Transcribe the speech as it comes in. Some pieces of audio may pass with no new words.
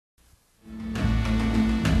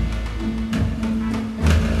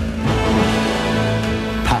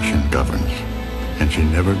she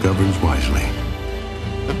never governs wisely.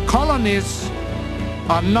 The colonies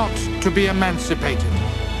are not to be emancipated.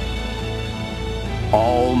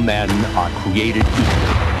 All men are created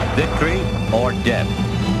equal, victory or death.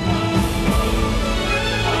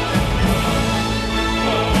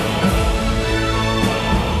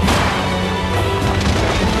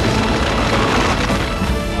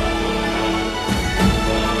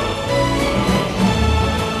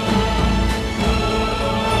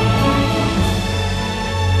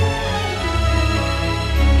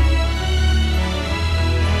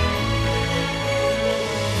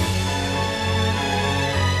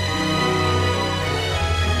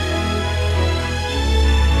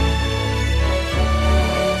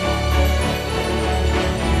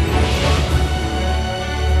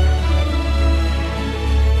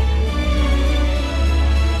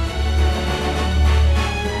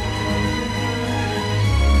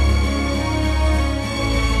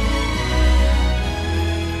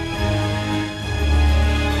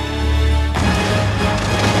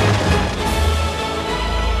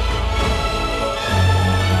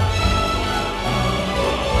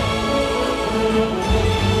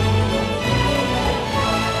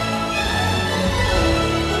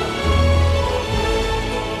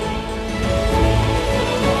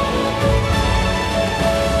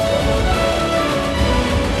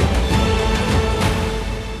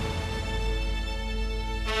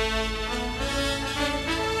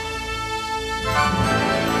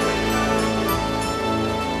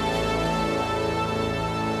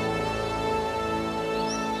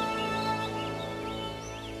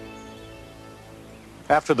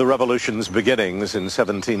 After the revolution's beginnings in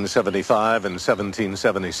 1775 and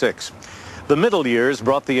 1776, the middle years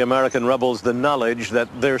brought the American rebels the knowledge that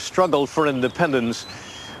their struggle for independence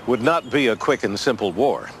would not be a quick and simple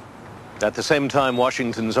war. At the same time,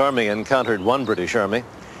 Washington's army encountered one British army.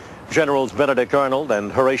 Generals Benedict Arnold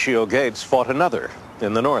and Horatio Gates fought another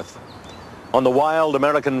in the north. On the wild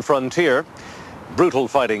American frontier, brutal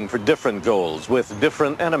fighting for different goals with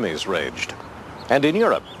different enemies raged. And in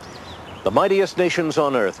Europe, the mightiest nations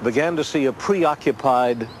on earth began to see a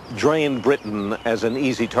preoccupied, drained Britain as an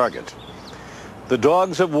easy target. The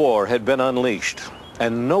dogs of war had been unleashed,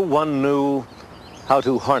 and no one knew how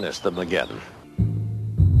to harness them again.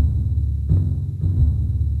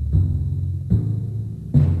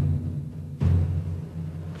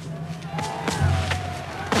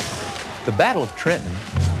 The Battle of Trenton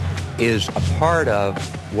is a part of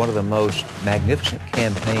one of the most magnificent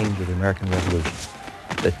campaigns of the American Revolution.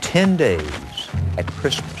 The 10 days at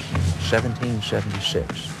Christmas,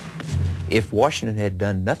 1776, if Washington had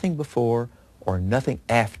done nothing before or nothing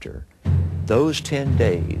after, those 10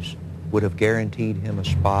 days would have guaranteed him a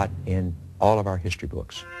spot in all of our history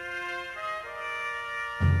books.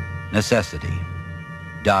 Necessity,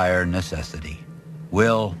 dire necessity,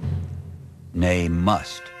 will, nay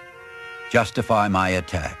must, justify my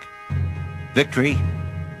attack. Victory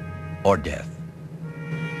or death.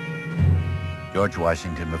 George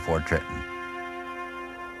Washington before Trenton.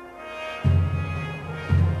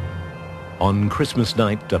 On Christmas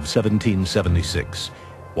night of 1776,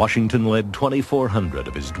 Washington led 2,400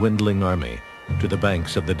 of his dwindling army to the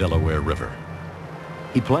banks of the Delaware River.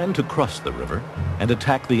 He planned to cross the river and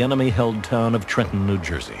attack the enemy-held town of Trenton, New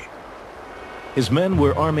Jersey. His men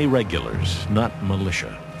were Army regulars, not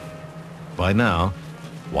militia. By now,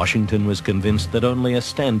 Washington was convinced that only a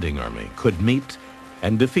standing army could meet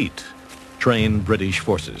and defeat trained British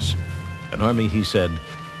forces, an army, he said,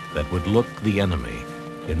 that would look the enemy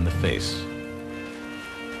in the face.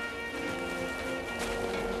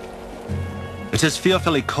 It is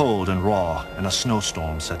fearfully cold and raw, and a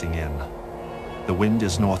snowstorm setting in. The wind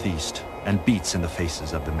is northeast and beats in the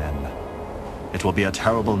faces of the men. It will be a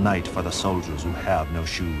terrible night for the soldiers who have no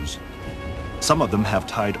shoes. Some of them have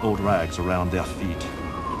tied old rags around their feet.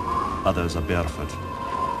 Others are barefoot,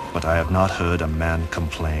 but I have not heard a man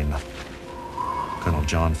complain. Colonel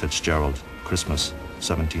John Fitzgerald, Christmas,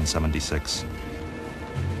 1776.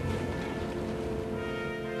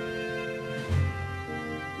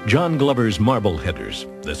 John Glover's Marbleheaders,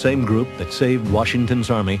 the same group that saved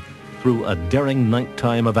Washington's army through a daring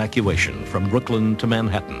nighttime evacuation from Brooklyn to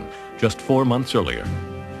Manhattan just 4 months earlier,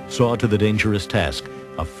 saw to the dangerous task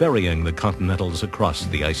of ferrying the Continentals across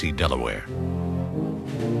the icy Delaware.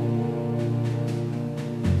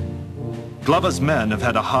 Glover's men have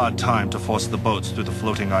had a hard time to force the boats through the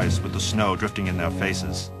floating ice with the snow drifting in their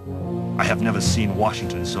faces. I have never seen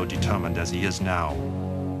Washington so determined as he is now.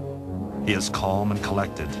 He is calm and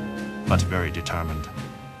collected, but very determined.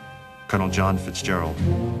 Colonel John Fitzgerald.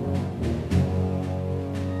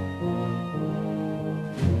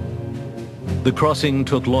 The crossing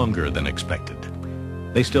took longer than expected.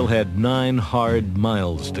 They still had 9 hard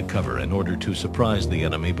miles to cover in order to surprise the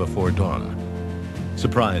enemy before dawn.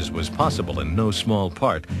 Surprise was possible in no small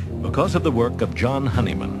part because of the work of John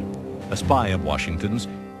Honeyman, a spy of Washington's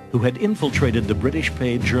who had infiltrated the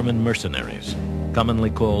British-paid German mercenaries, commonly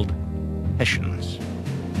called Hessians.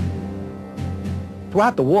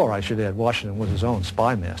 Throughout the war, I should add, Washington was his own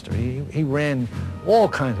spy master. He ran all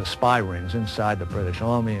kinds of spy rings inside the British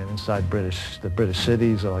Army and inside the British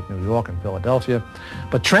cities like New York and Philadelphia.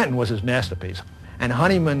 But Trenton was his masterpiece. And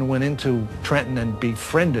Honeyman went into Trenton and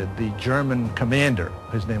befriended the German commander.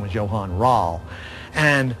 His name was Johann Rall.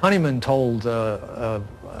 And Honeyman told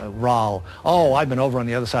Rall, "Oh, I've been over on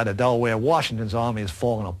the other side of Delaware. Washington's army is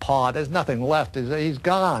falling apart. There's nothing left. He's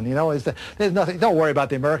gone. You know, there's nothing. Don't worry about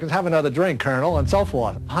the Americans. Have another drink, Colonel," and so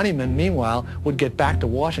forth. Honeyman, meanwhile, would get back to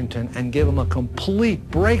Washington and give him a complete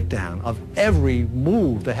breakdown of every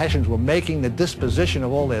move the Hessians were making, the disposition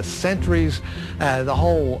of all their sentries, the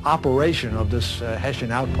whole operation of this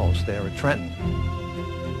Hessian outpost there at Trenton.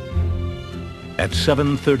 At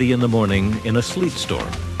 7:30 in the morning, in a sleet storm,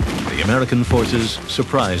 the American forces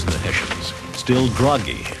surprised the Hessians, still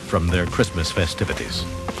groggy from their Christmas festivities.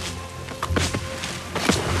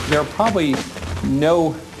 There are probably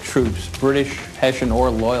no troops, British, Hessian, or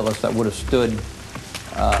Loyalists, that would have stood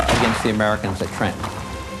against the Americans at Trenton.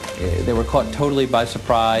 They were caught totally by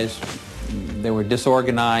surprise. They were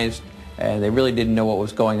disorganized, and they really didn't know what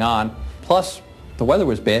was going on. Plus, the weather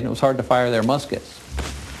was bad, and it was hard to fire their muskets.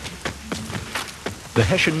 The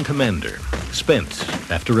Hessian commander, spent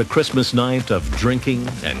after a Christmas night of drinking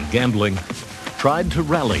and gambling, tried to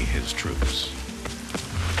rally his troops.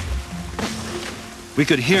 We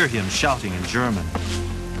could hear him shouting in German,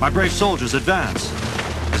 "My brave soldiers, advance!"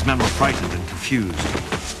 His men were frightened and confused,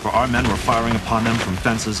 for our men were firing upon them from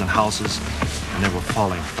fences and houses, and they were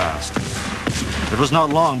falling fast. It was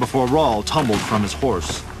not long before Rall tumbled from his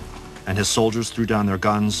horse, and his soldiers threw down their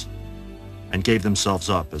guns and gave themselves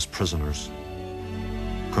up as prisoners.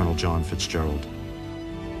 Colonel John Fitzgerald.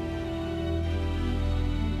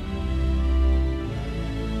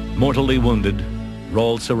 Mortally wounded,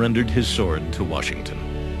 Rall surrendered his sword to Washington.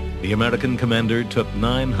 The American commander took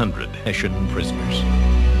 900 Hessian prisoners.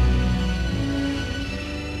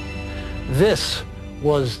 This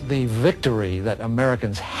was the victory that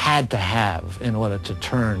Americans had to have in order to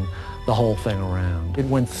turn the whole thing around. It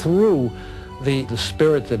went through the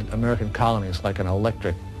spirited American colonies like an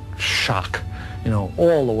electric shock. You know,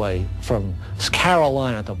 all the way from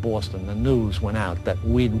Carolina to Boston, the news went out that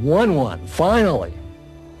we'd won one, finally.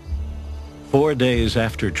 4 days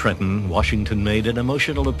after Trenton, Washington made an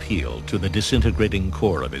emotional appeal to the disintegrating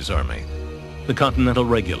core of his army, the Continental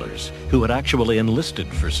Regulars, who had actually enlisted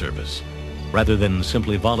for service, rather than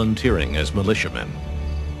simply volunteering as militiamen.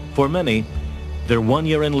 For many, their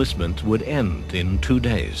one-year enlistment would end in 2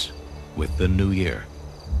 days, with the new year.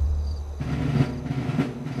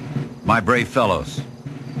 My brave fellows,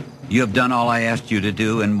 you have done all I asked you to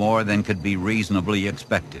do and more than could be reasonably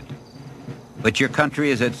expected. But your country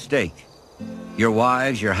is at stake, your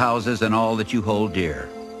wives, your houses, and all that you hold dear.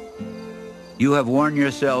 You have worn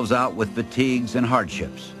yourselves out with fatigues and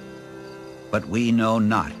hardships, but we know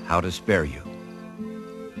not how to spare you.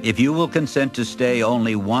 If you will consent to stay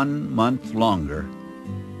only 1 month longer,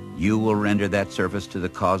 you will render that service to the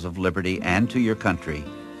cause of liberty and to your country,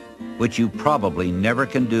 which you probably never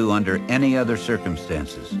can do under any other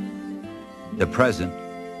circumstances. The present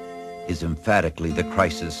is emphatically the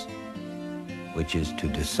crisis which is to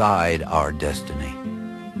decide our destiny.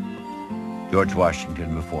 George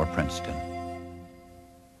Washington before Princeton.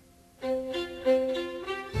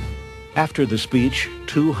 After the speech,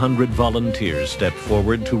 200 volunteers stepped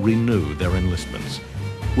forward to renew their enlistments.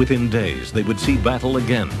 Within days, they would see battle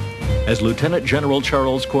again, as Lieutenant General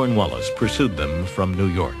Charles Cornwallis pursued them from New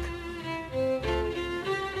York.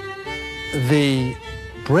 The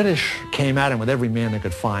British came at him with every man they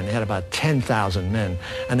could find. They had about 10,000 men,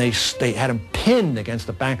 and they had him pinned against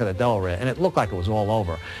the bank of the Delaware, and it looked like it was all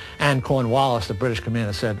over. And Cornwallis, the British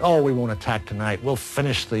commander, said, "Oh, we won't attack tonight. We'll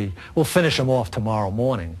finish them off tomorrow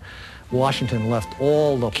morning." Washington left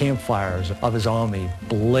all the campfires of his army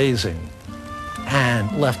blazing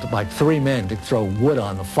and left like 3 men to throw wood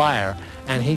on the fire, and he